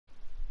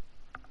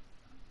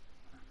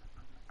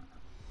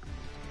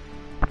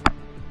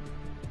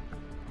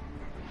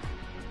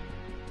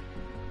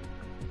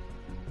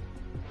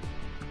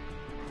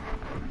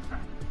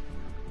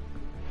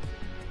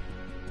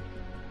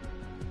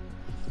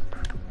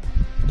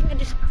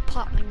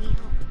pop my knee out.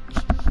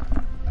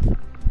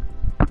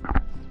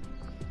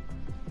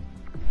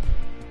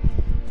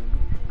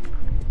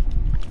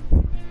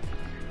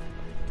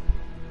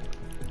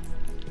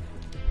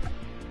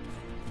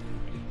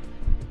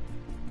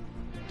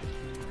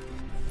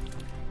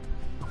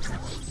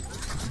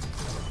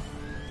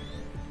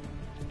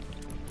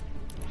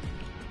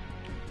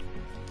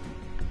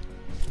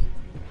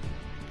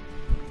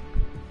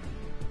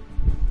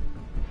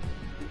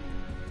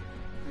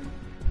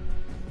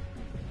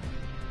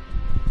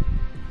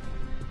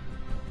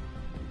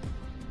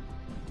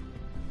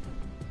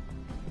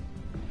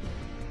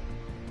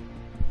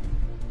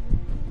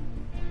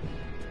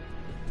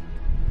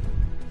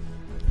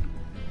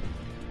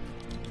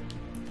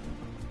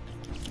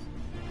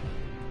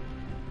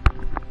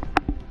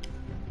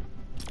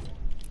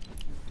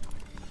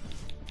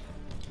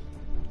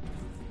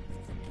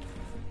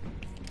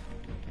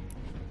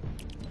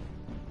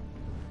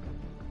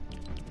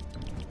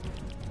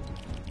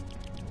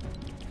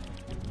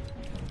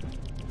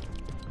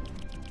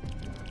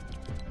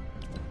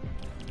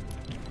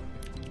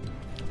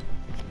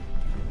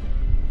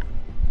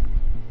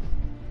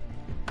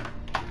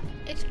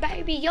 It's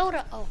Baby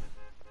Yoda. Oh.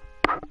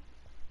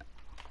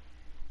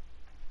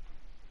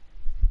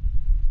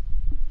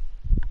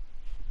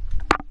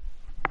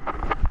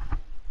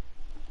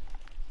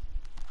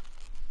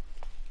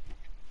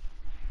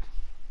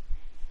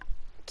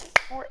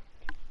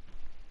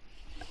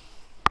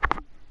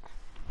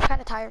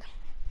 Kinda tired.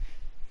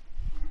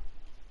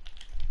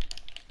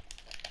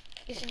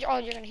 This is all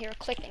you're gonna hear,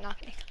 clicking,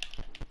 okay.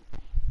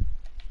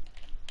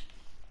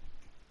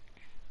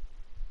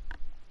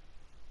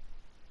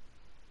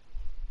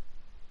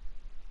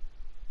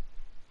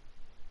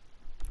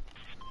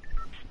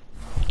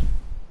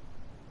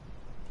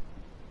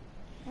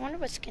 I wonder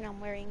what skin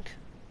I'm wearing.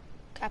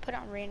 I put it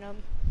on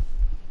random.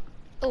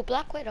 Oh,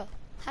 Black Widow.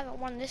 Haven't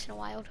worn this in a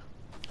while.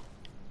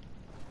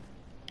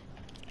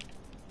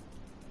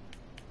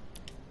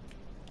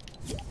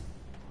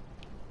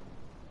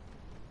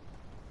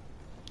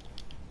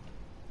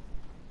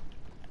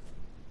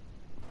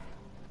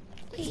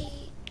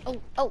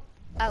 Oh.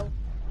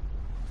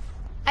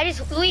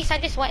 Luis, I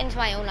just went into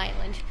my own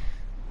island.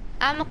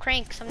 I'm a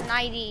crank, some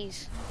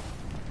 90s.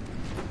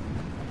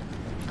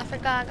 I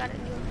forgot I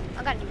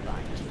got a new gun.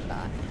 I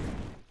forgot.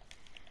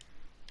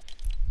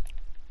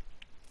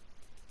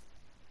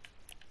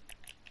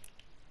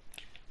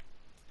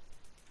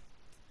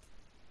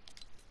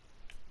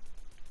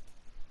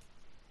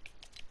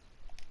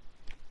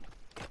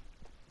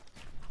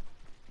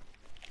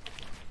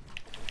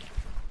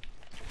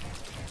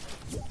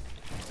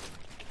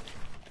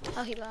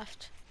 Oh, he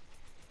left.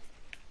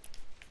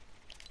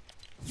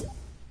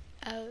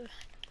 Oh.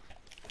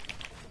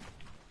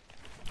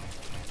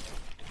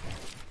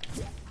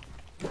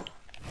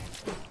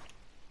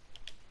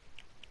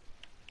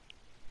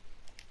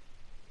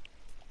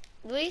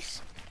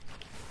 Luis?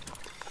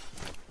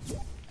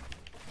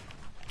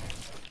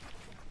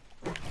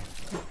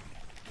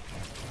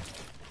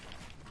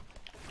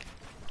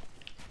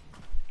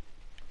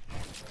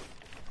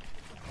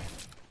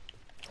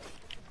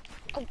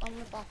 Oh, I'm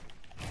the ball.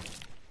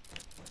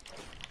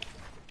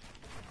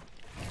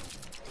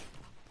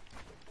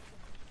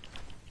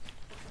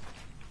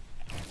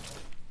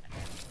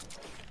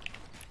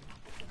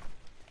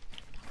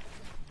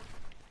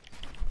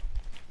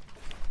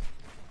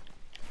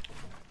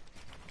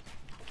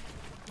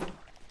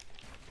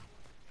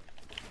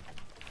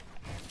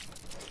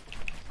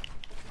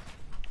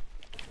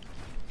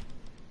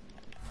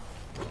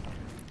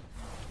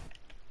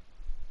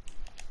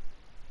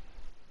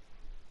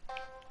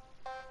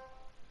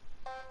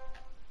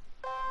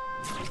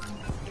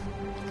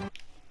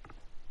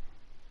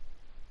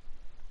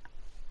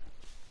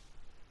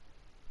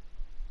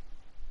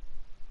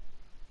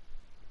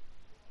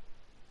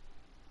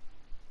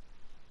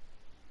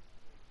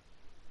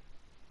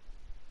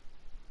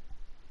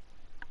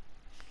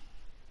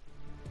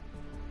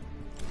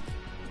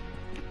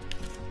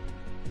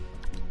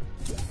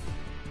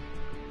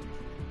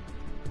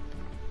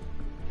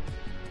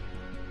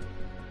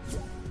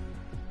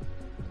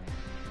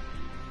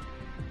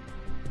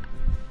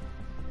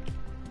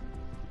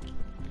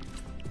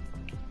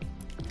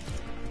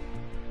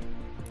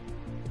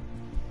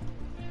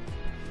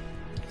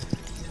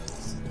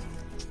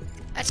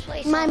 Let's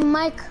play some. My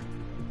mic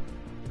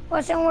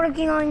wasn't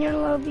working on your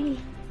lobby.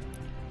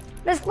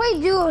 Let's play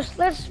duos.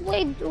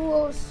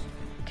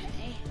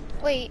 Okay.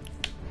 Wait.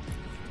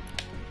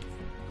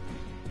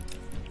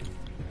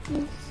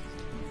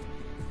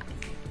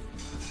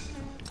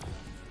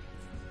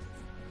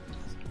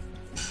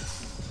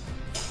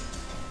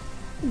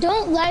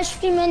 Don't live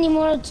stream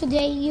anymore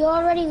today. You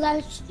already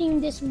live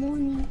streamed this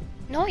morning.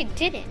 No, I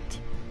didn't.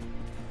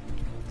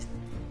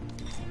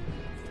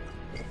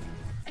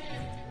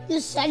 You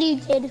said you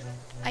did.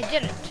 I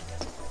didn't.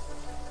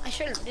 I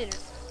should have didn't.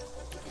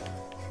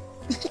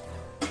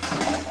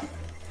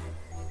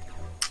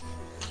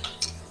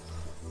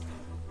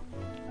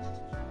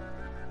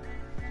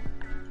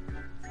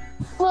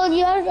 Well,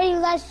 you already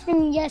live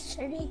streamed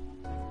yesterday.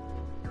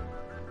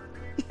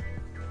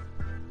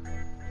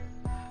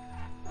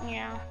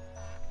 Yeah.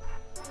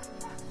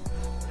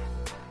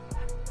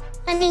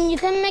 I mean, you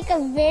can make a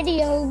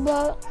video,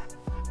 but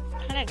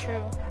Kinda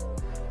true.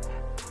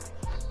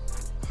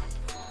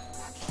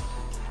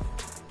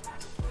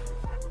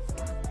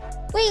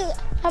 wait,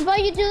 how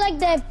about you do like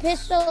the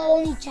pistol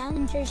only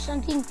challenge or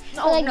something?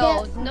 Oh, Or like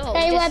no, the no,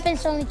 carry just-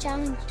 weapons only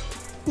challenge.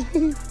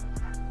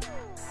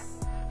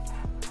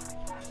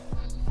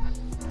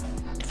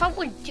 If I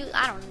would do,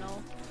 I don't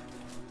know.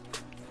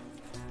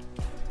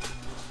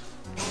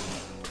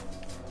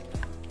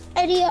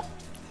 Idea.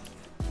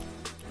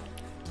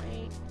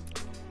 Wait.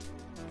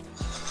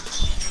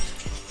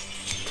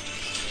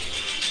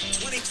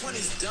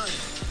 2020's done.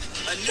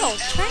 A new Yo,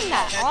 turn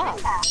that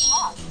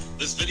off.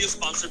 This video is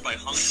sponsored by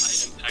Hung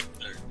High Impact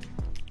Nerd.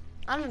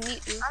 I'm gonna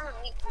mute you.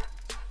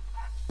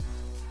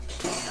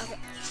 Okay.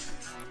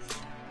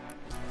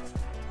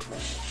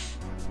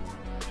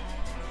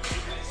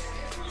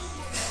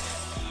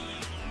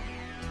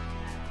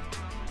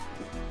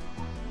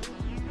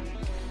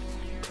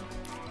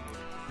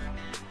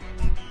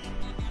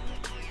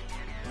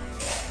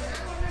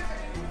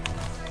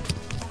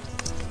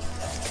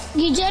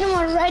 You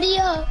gentlemen ready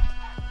up.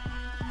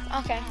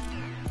 Okay.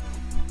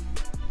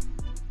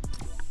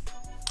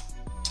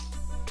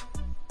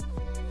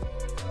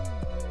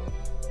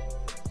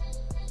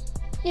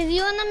 If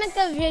you wanna make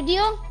a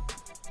video,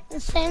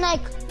 say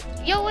like,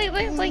 Yo, wait.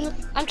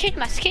 I'm changing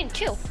my skin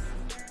too.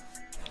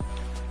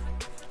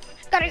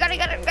 Got it on.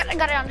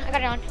 I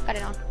got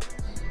it on.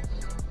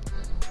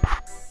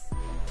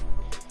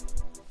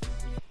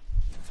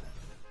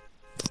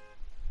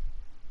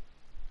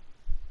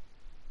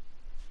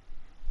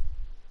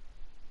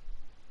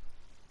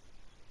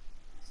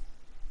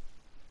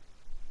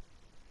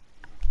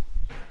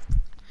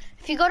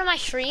 If you go to my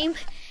stream,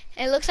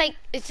 it looks like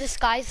it's this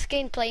guy's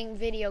skin playing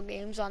video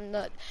games on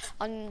the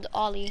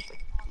Ollie.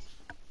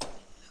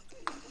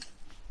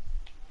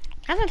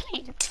 I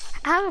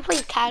haven't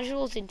played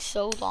casuals in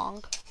so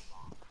long.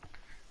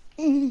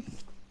 you're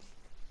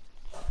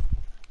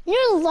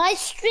live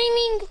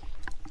streaming?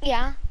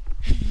 Yeah.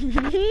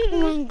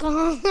 Oh my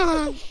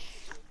god.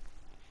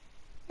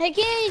 Why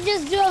can't you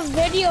just do a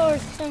video or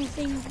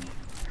something?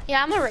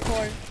 Yeah, I'm gonna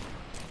record.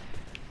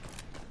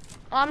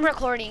 Oh, I'm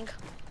recording.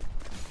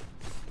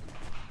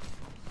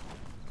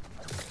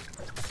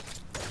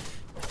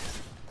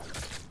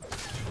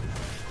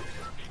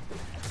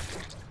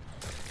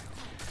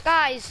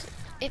 Guys,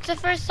 it's the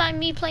first time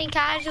me playing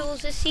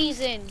casuals this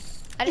season.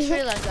 I just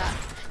realized that.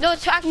 No,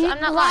 it's actually, I'm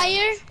not lying.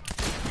 Liar?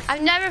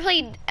 I've never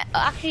played,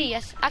 actually,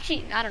 yes.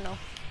 Actually, I don't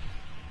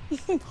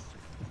know.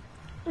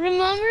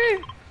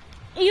 Remember?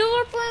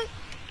 You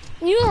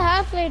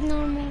have played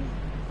normal.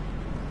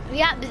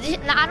 Yeah,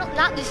 but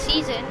not this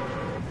season.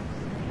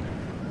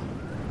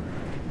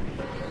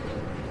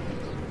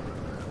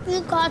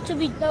 You got to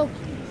be dope.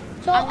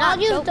 So I'm all not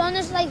you've dope. done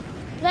is like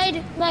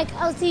played like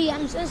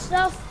LTMs and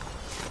stuff.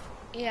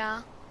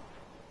 Yeah.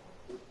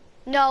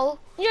 No.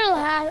 You're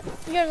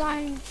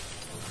lying.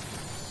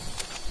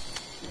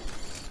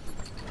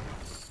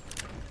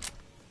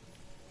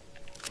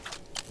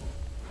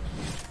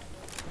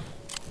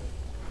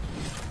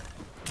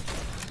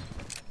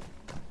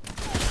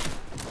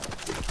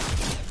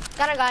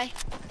 Got a guy.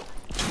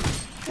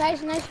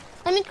 Nice.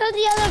 Let me kill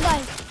the other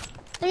guy.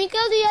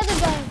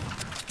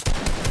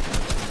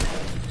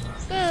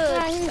 Good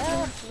Nice.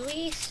 stuff,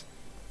 Luis.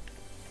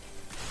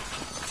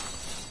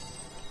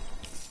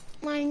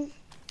 Mine.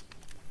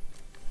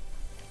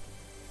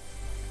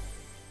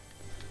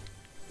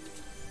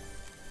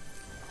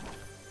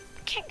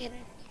 Can't get in.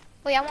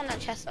 Wait, I want that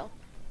chest though.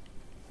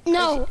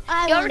 No,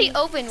 I You already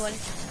won. opened one.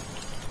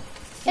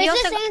 It's You the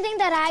also same thing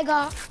that I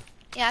got.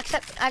 Yeah,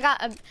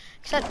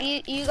 except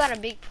you got a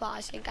big paw,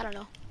 I think. I don't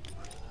know.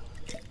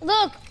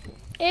 Look,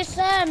 it's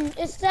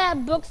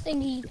that book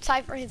thingy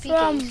Cypher and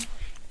from. PKs.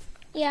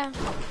 Yeah,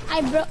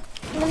 I'm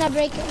gonna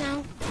break it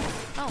now.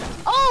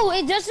 Oh, Oh,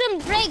 it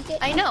doesn't break it.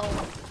 I know.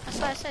 That's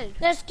what I said.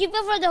 Let's keep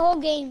it for the whole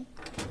game.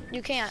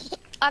 You can't.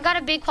 I got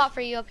a big paw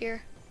for you up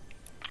here.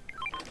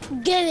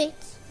 Get it.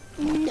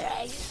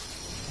 Nice.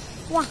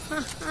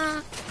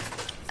 I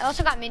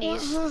also got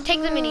minis.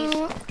 Take the minis.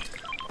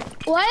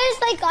 Why is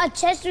like a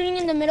chest ring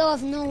in the middle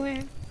of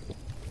nowhere?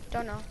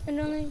 Don't know. I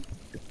don't know.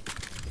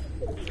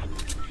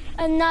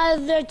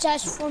 Another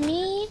chest for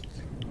me.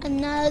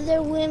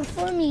 Another win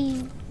for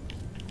me.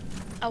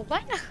 Oh,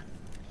 what?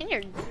 In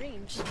your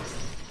dreams.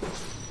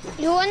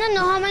 You wanna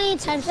know how many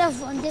times I've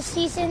won this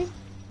season?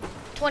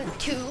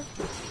 22.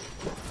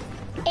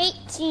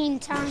 18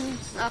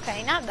 times.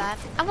 Okay, not bad.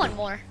 I want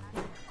more.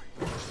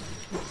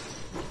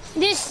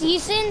 This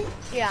season?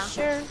 Yeah.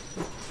 Sure.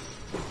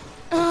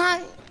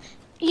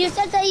 You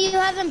said that you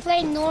haven't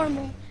played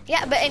normal.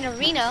 Yeah, but in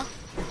arena.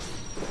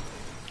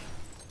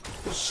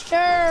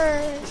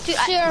 Sure. Dude,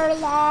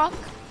 Sherlock.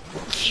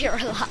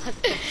 Sherlock.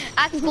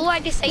 At school, I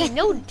just say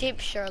no dip,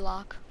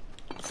 Sherlock.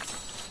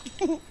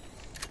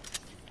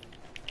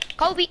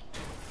 Kobe.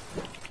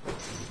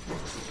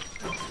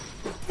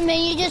 And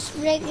then you just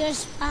break your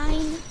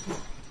spine.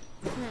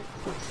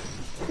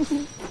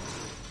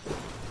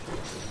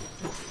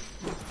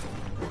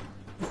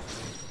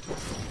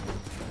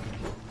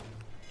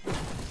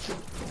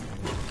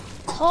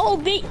 whole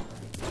bit.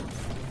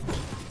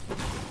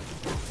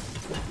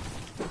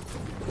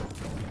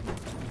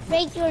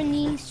 Break your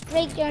knees,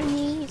 break your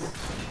knees.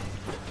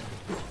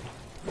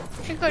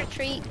 Trick or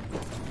treat.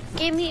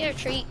 Give me a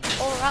treat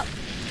or I'll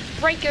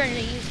break your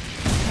knees.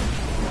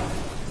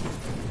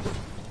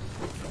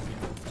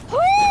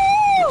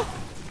 Woo!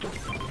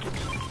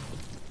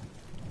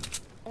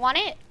 Want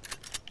it?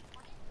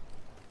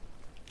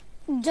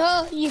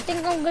 Duh, you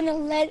think I'm gonna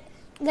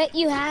let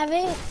you have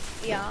it?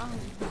 Yeah.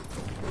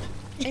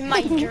 In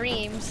my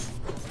dreams.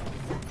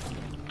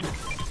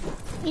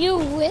 You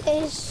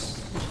wish.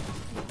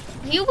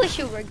 You wish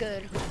you were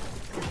good.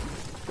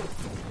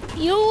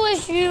 You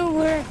wish you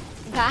were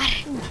Bad.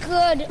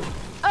 gooder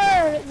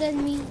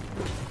than me.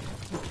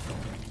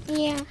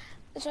 Yeah,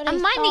 that's what I'm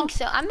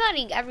thought. I'm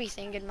mining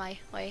everything in my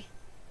way.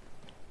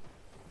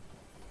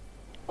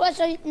 What,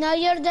 so now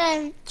you're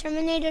the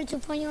Terminator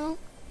 2.0?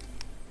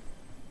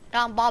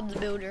 Now I'm Bob the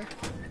Builder.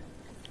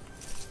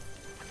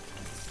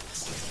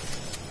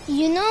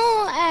 You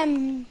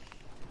know,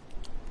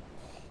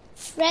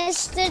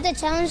 Fresh did the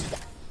challenge,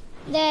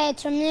 the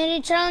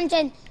Terminator challenge,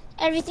 and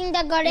everything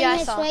that got Yeah, I in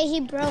his saw. way,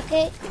 he broke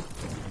it.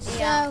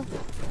 Yeah. So,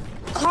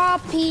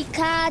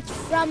 copycat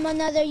from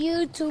another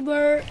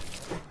YouTuber.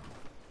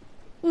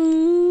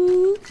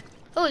 Ooh.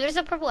 Oh, there's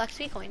a purple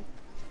XP coin.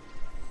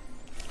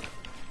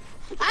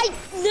 I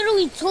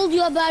literally told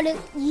you about it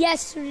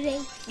yesterday.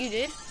 You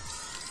did?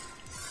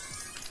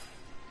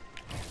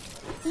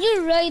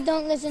 You really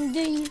don't listen, do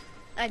you?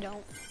 I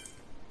don't.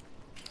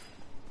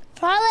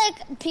 Probably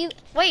like people.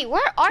 Wait,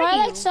 where are Probably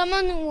you? like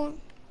someone who.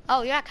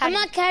 Oh, yeah, I'm Caddy.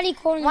 not catty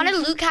corner. Want a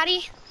loot,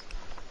 Caddy?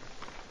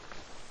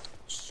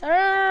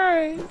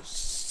 Sure,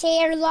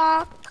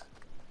 Sherlock.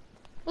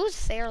 Who's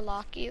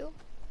Sarlock you?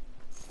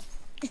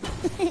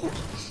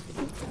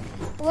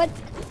 What?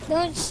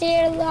 Don't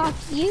Sherlock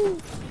you.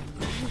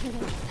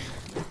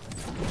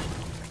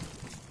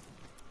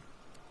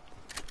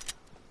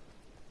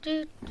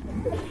 Dude.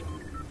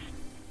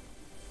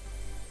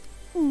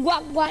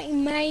 What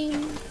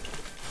meme?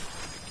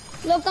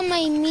 Look at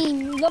my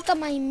meme. Look at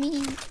my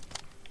meme.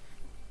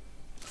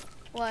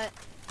 What?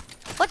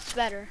 What's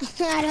better?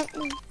 I don't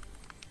know.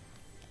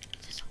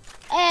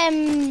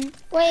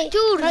 Wait.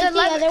 Dude, what's the,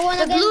 lever, other one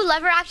the again? blue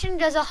lever action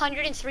does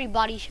 103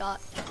 body shot.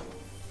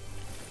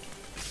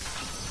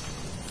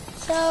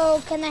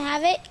 So, can I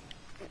have it?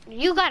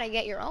 You gotta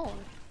get your own.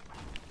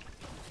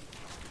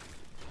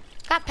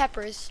 Got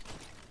peppers.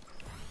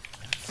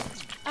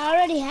 I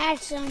already had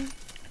some.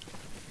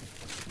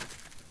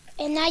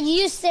 And I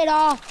used it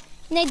all.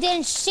 And I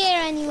didn't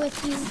share any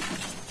with you.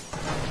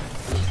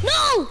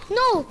 No!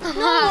 No!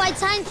 No! I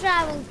time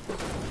traveled.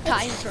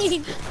 Time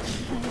travel.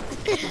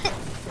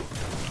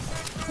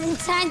 I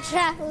time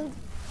traveled.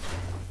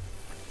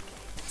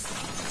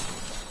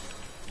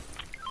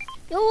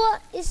 Yo,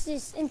 what is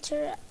this?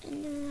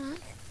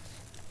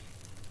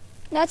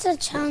 That's a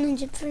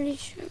challenge, I'm pretty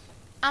sure.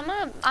 I'm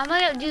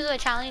gonna do the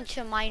challenge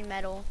to mine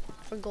metal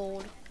for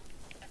gold.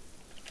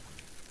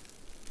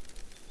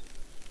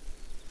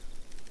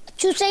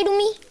 What you say to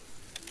me?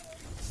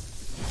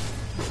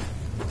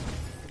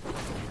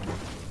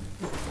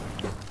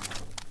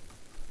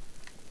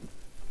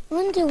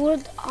 What in the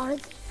world are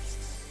these?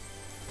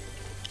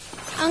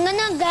 I'm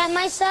gonna get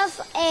myself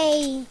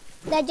a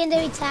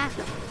legendary tack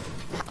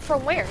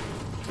From where?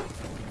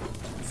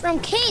 from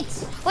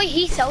Kids. Wait,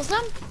 he sells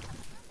them?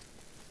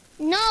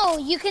 No,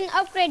 you can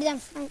upgrade them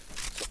from him.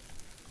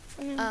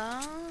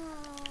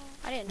 Oh,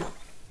 I didn't know.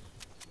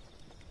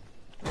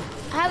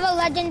 I have a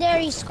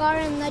legendary scar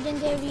and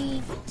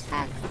legendary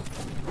tack.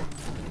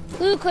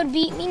 Who could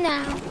beat me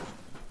now?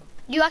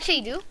 You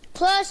actually do?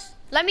 Plus,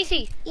 Let me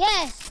see.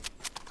 yes,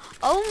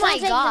 Oh my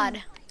take them.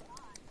 god.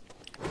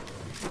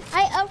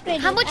 I upgraded.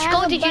 How much I have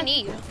gold a did you bu-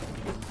 need?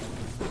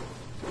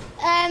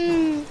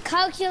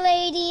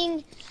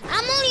 Calculating.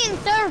 I'm only in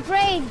 3rd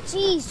grade.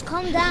 Jeez,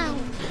 calm down.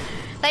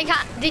 Like,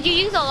 did you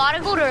use a lot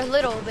of gold or a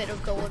little bit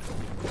of gold?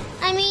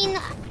 I mean,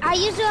 I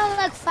used to have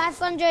like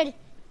 500,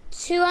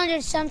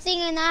 200 something,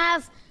 and I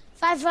have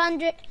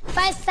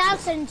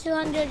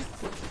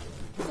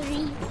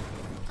 5,203.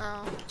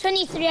 Oh.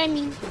 23, I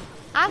mean.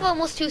 I have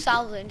almost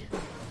 2,000.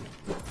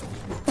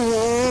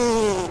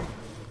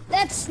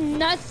 That's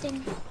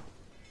nothing.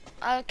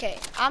 Okay,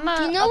 I'm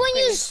a. You know when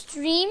you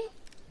stream?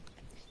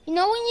 You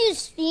know when you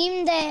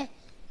stream, the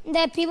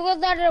people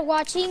that are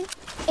watching,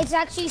 it's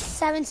actually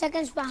 7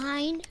 seconds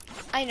behind.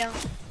 I know.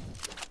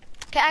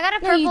 Okay, I got a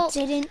No, purple.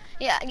 you didn't.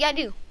 Yeah, I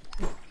do.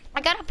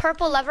 I got a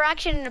purple lever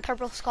action and a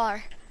purple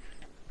scar.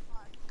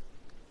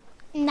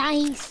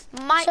 Nice.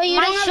 My So you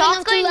don't have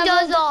enough to shotgun level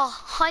does the-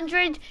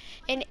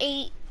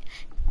 108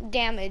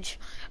 damage,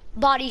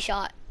 body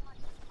shot.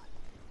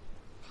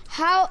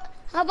 How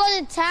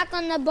about attack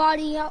on the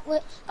body? Oh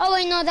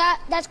wait, no,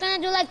 that's gonna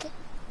do like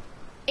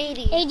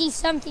 80. 80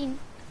 something.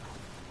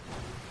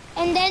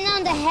 And then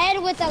on the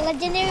head with a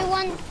legendary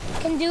one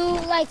can do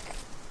like,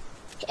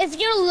 if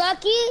you're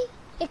lucky,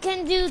 it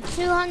can do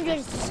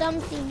 200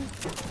 something.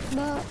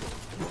 But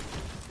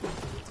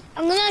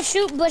I'm gonna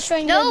shoot Bush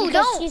right No, now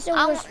because don't. she's the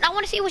I worst.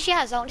 want to see what she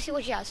has. I want to see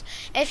what she has.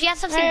 If she has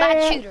something Alright, bad,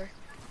 alright. shoot her.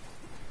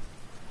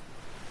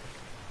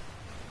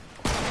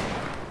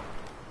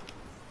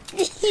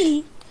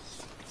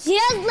 She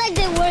has like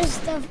the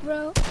worst stuff,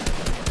 bro.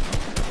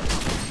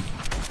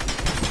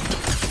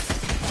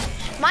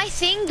 My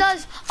thing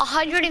does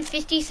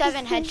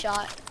 157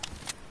 headshot.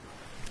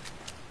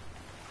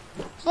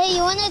 Hey,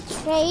 you wanna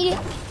trade?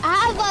 I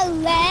have a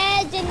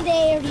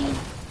legendary.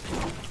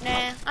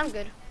 Nah, I'm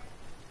good.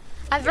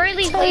 I've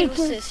rarely played with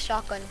this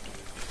shotgun.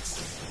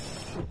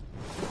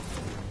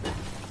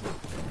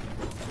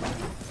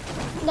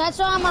 That's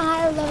why I'm a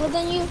higher level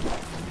than you.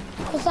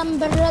 Because I'm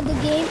better at the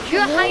game.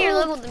 You're a higher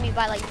level than me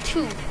by like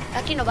 2.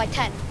 Actually, no, by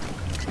 10.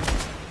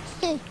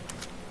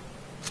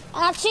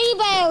 Actually,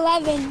 by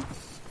 11.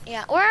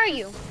 Yeah, where are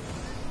you?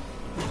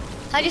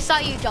 I just saw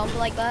you jump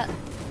like that.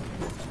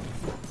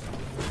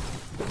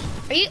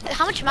 Are you?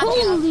 How much map do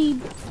you have? Holy.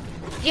 Do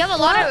you have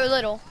a lot or a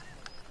little?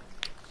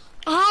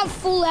 I have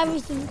full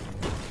everything.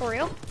 For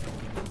real?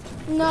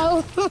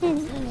 No.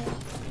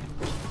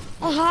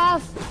 I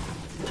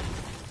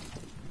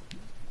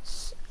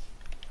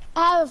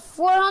have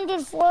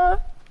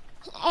 404.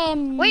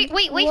 Wait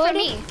for wood.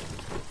 me.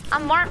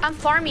 I'm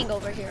farming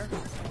over here.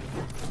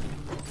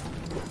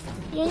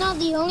 You're not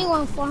the only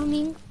one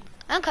farming.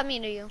 I'm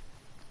coming to you.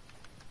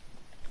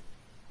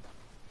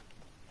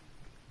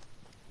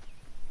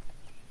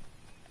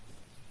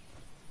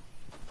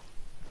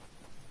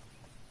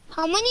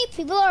 How many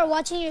people are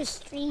watching your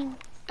stream?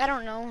 I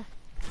don't know.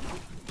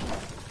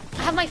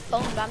 I have my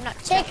phone, but I'm not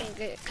Check.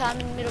 checking it. Cause I'm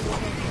in the middle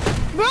of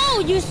it. Bro,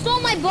 you stole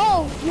my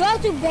bow. You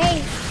have to pay.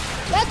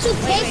 You have to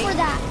pay wait. for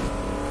that.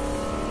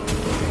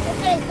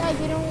 Okay, guys,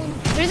 you don't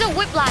want. There's a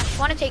whiplash.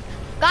 Want to take?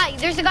 Guy,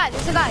 there's a guy.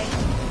 There's a guy.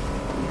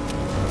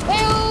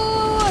 Wait,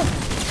 wait.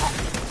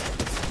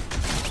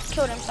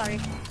 Killed him. Sorry.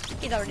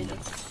 He's already dead.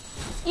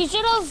 You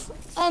should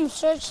have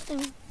searched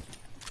him.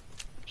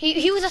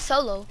 He was a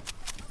solo.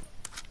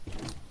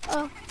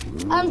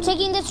 I'm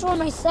taking this for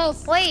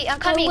myself. Wait, I'm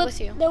coming with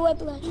you. The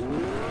whiplash.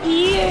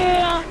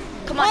 Yeah.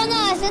 Come on. Oh no,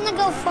 I was gonna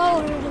go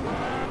forward.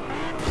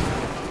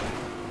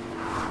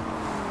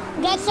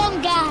 Get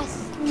some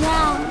gas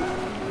now.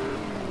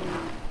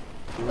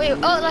 Wait.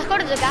 Oh, let's go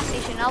to the gas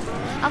station.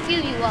 I'll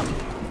fuel you up.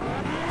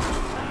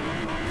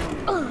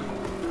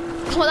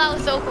 Oh, that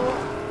was so cool.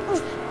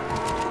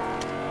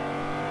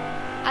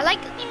 I like.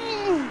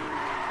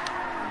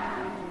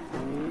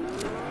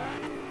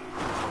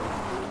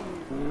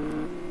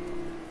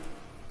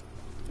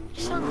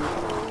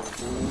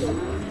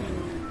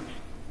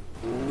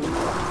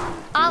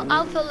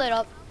 I'll fill it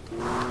up.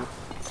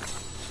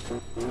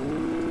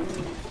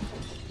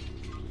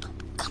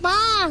 Come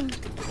on.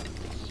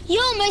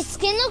 Yo, my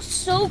skin looks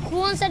so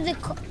cool inside the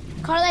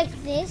car like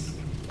this.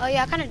 Oh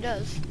yeah, it kind of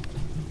does.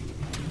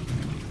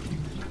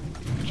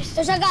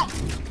 There's a guy.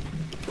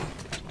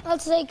 I'll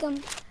take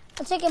him.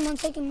 I'll take him.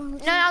 No,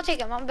 I'll take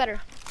him. I'm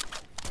better.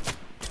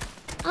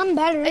 I'm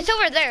better. It's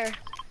over there.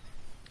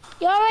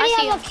 You already I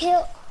see have a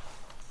kill.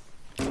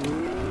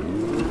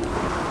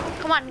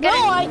 Come on, get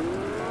No, it.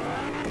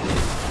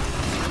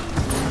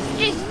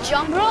 Just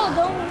jump. Bro,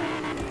 don't.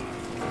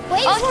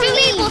 Wait Oh, for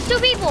it's me. two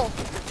people.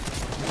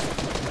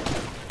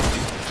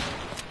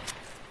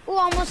 Ooh,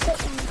 almost hit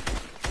one.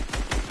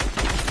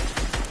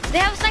 They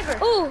have a sniper.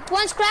 Ooh,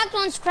 one's cracked.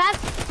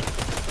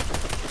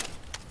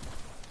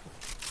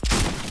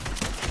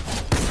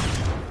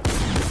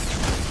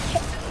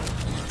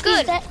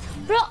 Good.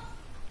 Bro,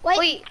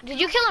 Wait, did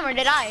you kill him or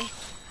did I?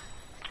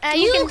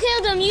 You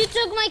killed him. You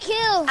took my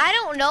kill. I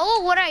don't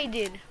know what I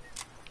did.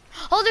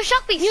 Oh, they're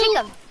shock beaks. You-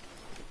 Take them.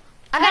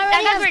 I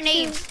already got have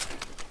grenades.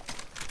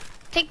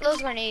 Take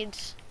those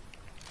grenades.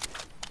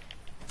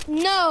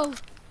 No.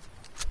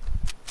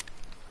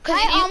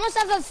 I almost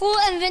have a full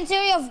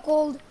inventory of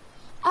gold.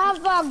 I have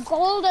a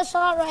gold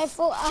assault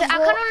rifle. I kind of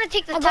want to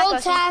take the a tac gold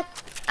weapon.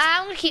 tac.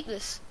 I'm gonna keep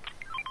this.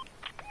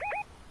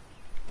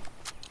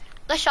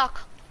 Let's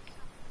shock.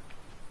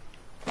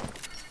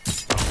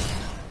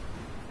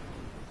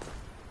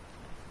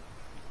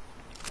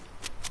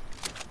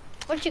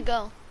 Where'd you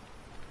go?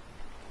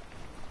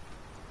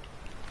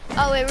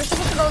 Oh wait, we're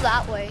supposed to go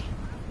that way.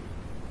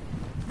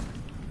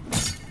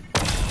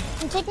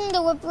 I'm taking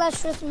the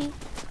whiplash with me.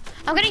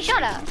 I'm getting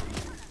shot at.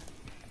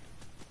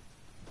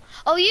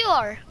 Oh, you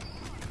are.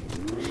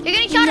 You're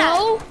getting shot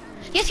No.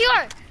 at. Yes, you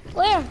are.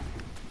 Where?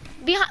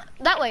 Behind,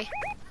 that way.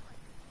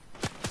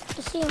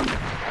 I see him.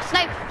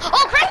 Snipe.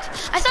 Oh,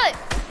 cracked. I saw it.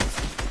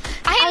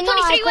 I hit I him know,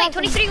 23 I weight, cracked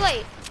 23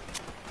 weight.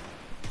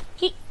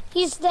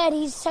 He's dead.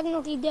 He's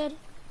technically dead.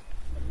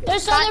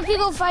 There's Got- other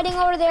people fighting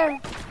over there.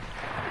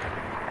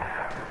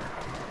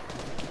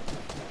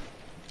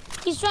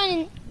 He's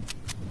trying.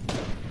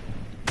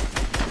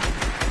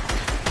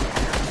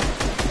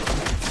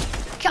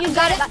 You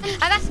got it.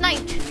 I got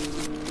sniped.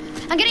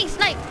 I'm getting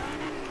sniped.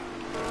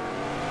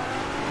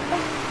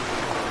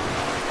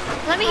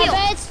 Let me I heal.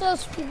 bet it's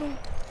those people.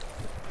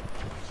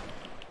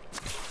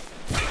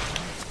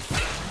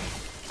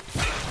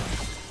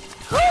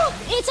 Oh,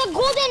 It's a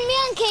golden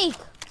man cake.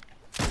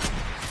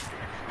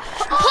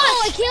 push.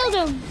 I killed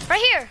him.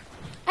 Right here.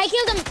 I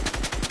killed him.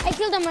 I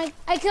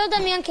killed the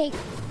man cake.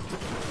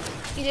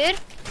 You did?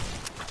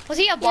 Was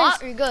he a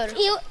bot or you good?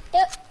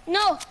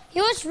 No,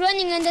 he was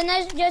running and then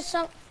I just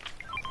saw.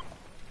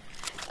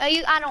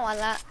 I don't want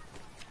that.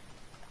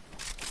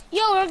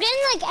 Yo, we're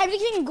getting like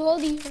everything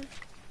goldie.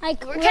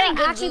 Like we're getting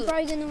good actually loot.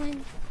 probably gonna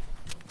win.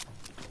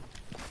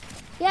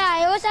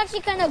 Yeah, it was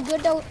actually kind of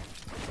good though.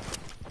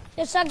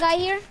 There's a guy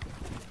here.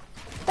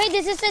 Wait,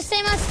 this is the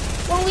same as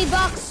when we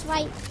box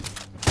fight.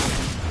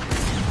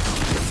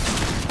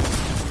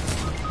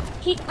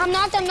 I'm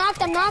knocked.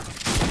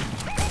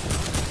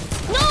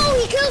 No,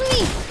 he killed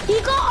me. He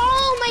got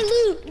all my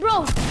loot,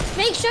 bro.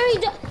 Make sure he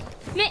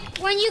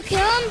when you kill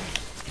him.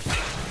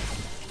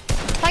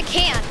 I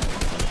can.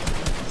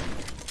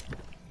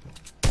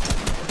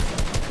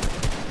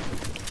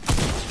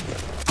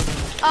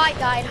 Oh, I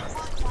died.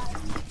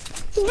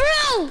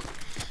 Bro!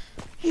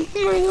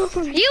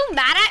 Are you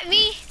mad at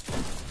me?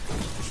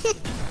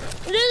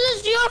 This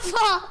is your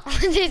fault.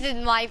 This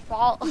is my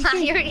fault.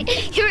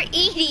 You're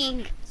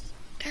eating.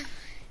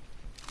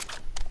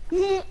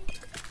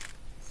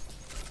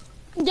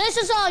 This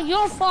is all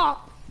your fault.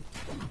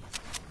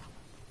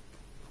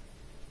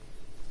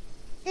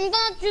 I'm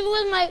gonna do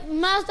with my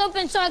mouth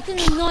open so I can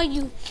annoy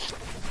you.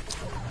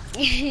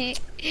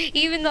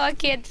 Even though I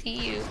can't see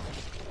you.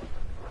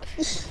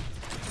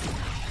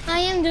 I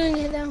am doing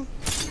it though.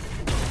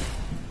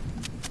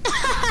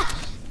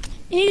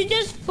 He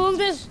just pulled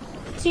his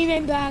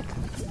teammate back.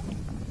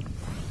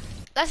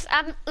 Let's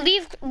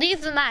leave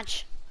the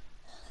match.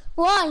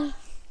 Why?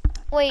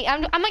 Wait,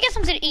 I'm gonna get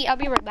something to eat. I'll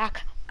be right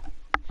back.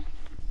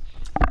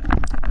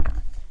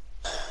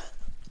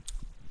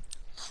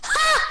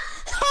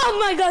 Oh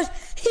my gosh,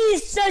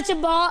 he's such a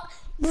bot,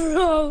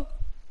 bro.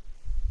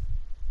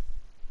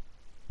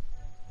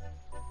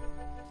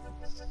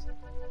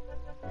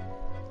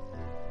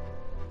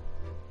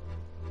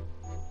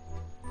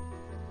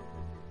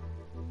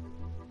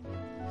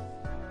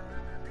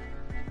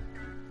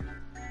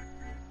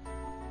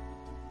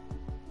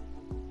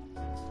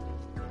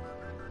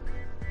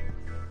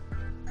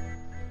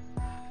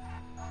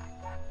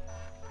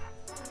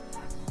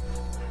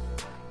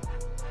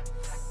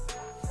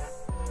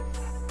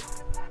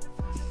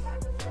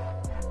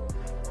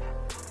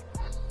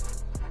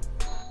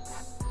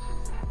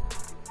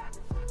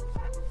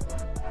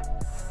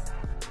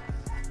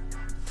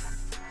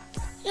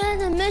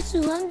 Yeah, I missed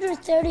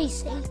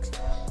 236.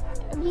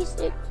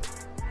 36.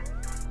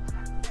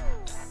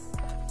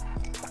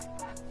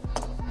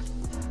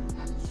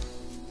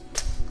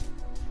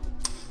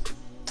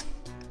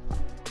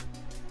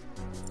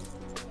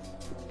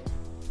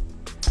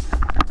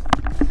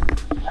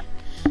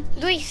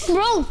 Luis.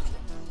 Bro,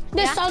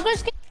 the Yeah? soccer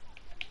skin